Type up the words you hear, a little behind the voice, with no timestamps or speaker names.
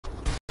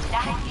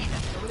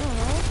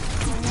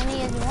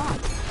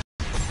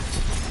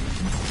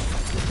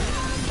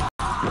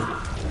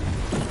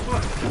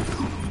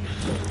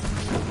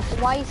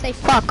why you say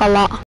fuck a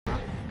lot?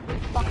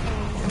 Fucking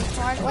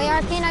retard. Wait,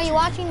 Arcane, are you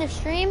watching the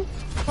stream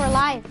or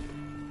live?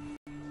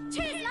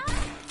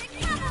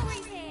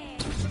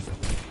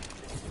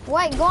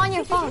 Wait, go on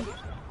your phone.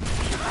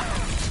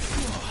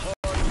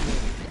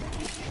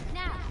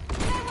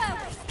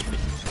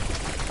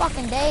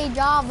 Fucking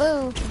deja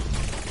vu.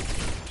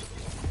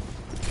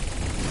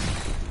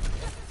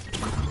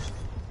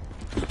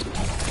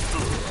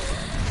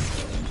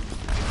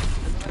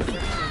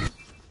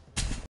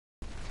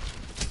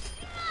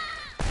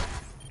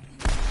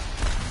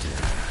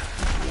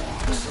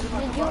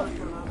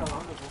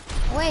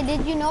 Wait,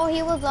 did you know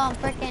he was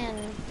freaking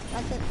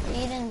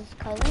Eden's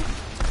cousin?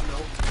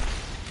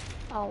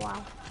 Oh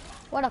wow.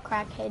 What a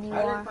crackhead you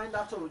are.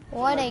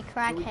 What a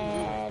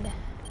crackhead.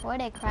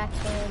 What a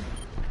crackhead.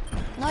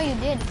 No, you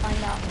did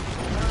find out.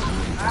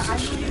 I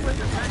knew he was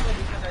the crackhead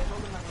because I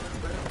told him I was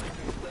better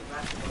play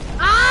basketball.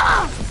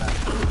 Ah!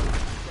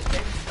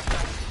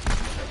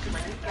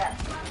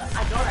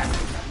 I know that.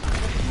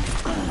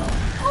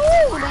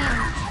 Oh,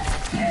 damn.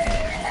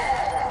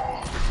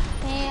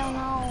 Hell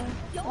no.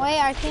 Wait,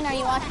 Arcane, are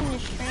you watching the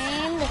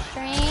stream? The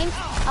stream?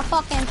 A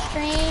fucking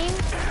stream?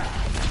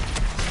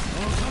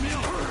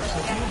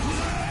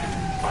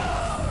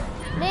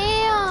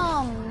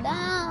 Damn!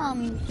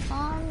 Damn!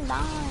 Calm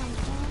down.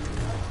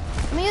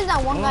 Let me use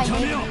that one guy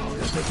named.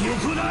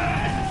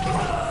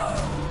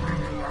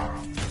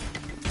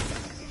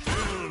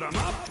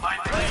 My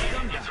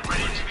blade is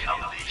ready to be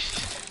unleashed.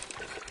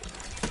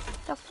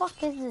 The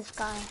fuck is this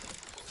guy?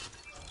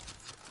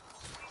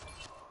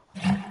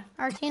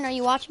 Artine, are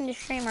you watching the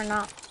stream or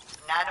not?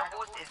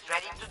 Nanoboost is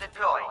ready to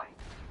deploy.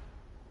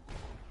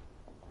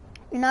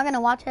 You're not gonna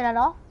watch it at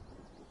all?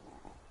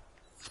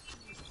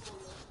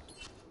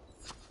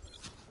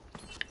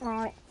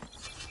 Alright.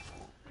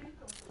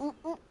 I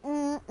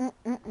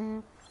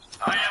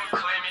am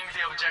claiming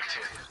the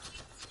objective.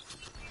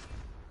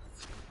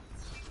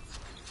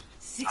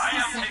 I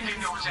am taking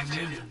the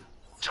objective.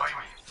 Join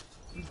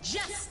me.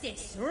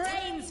 Justice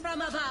reigns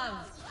from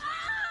above.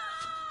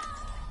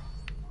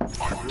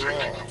 I'm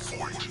taking the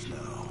point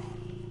now.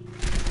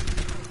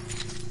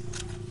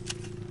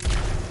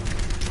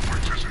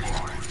 Which is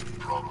mine,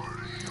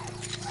 property of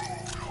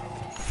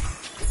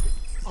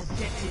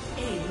Objective A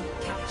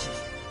captured.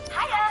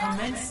 Hiya!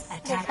 Commence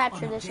attack. We'll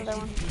capture this other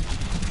one.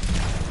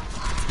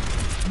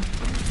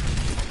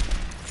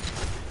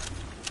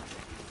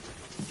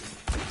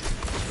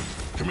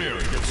 Come here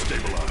and get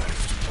stabilized.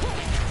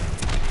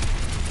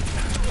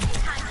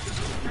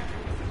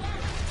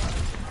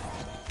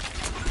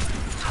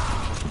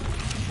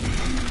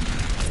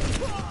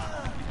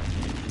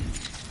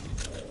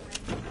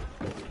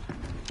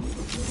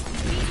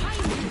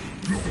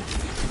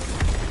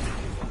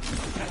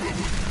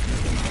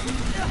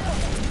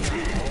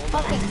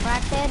 Fucking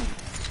crackhead.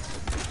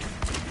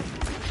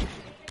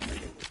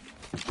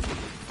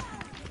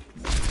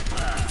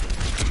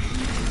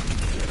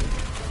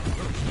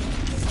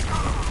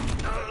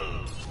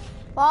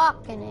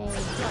 Fucking A.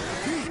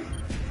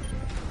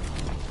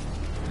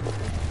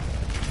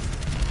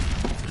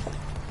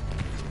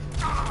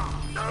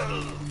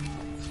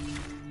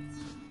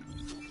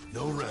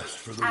 No rest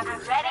for the I'm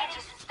weary. ready to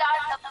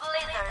start the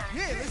blizzard.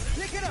 Yeah, let's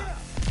pick it up.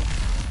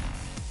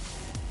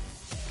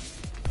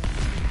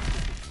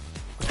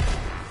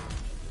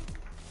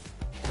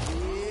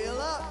 Heal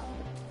up.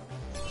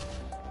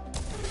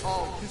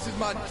 Oh, this is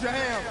my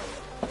jam.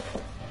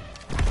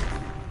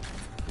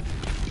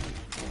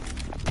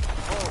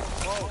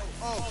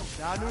 Oh,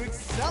 time to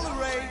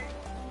accelerate.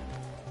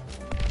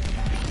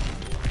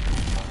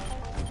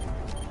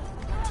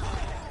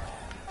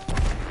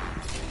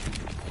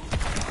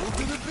 Move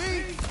to the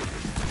beat.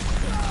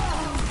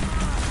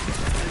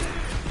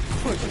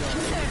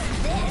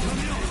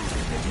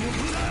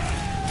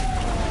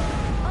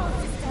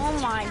 Oh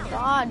my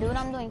god, dude,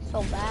 I'm doing so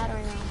bad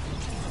right now.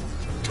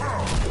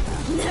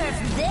 Nerf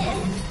this.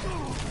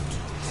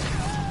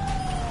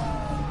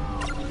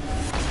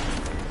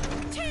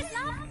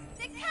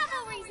 The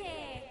cavalry's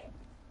here!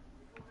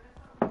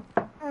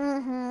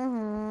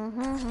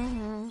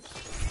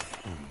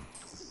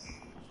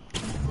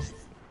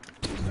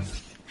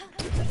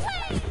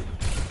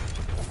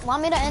 Want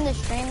me to end the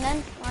stream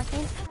then,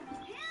 Martin?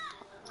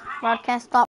 Broadcast stop.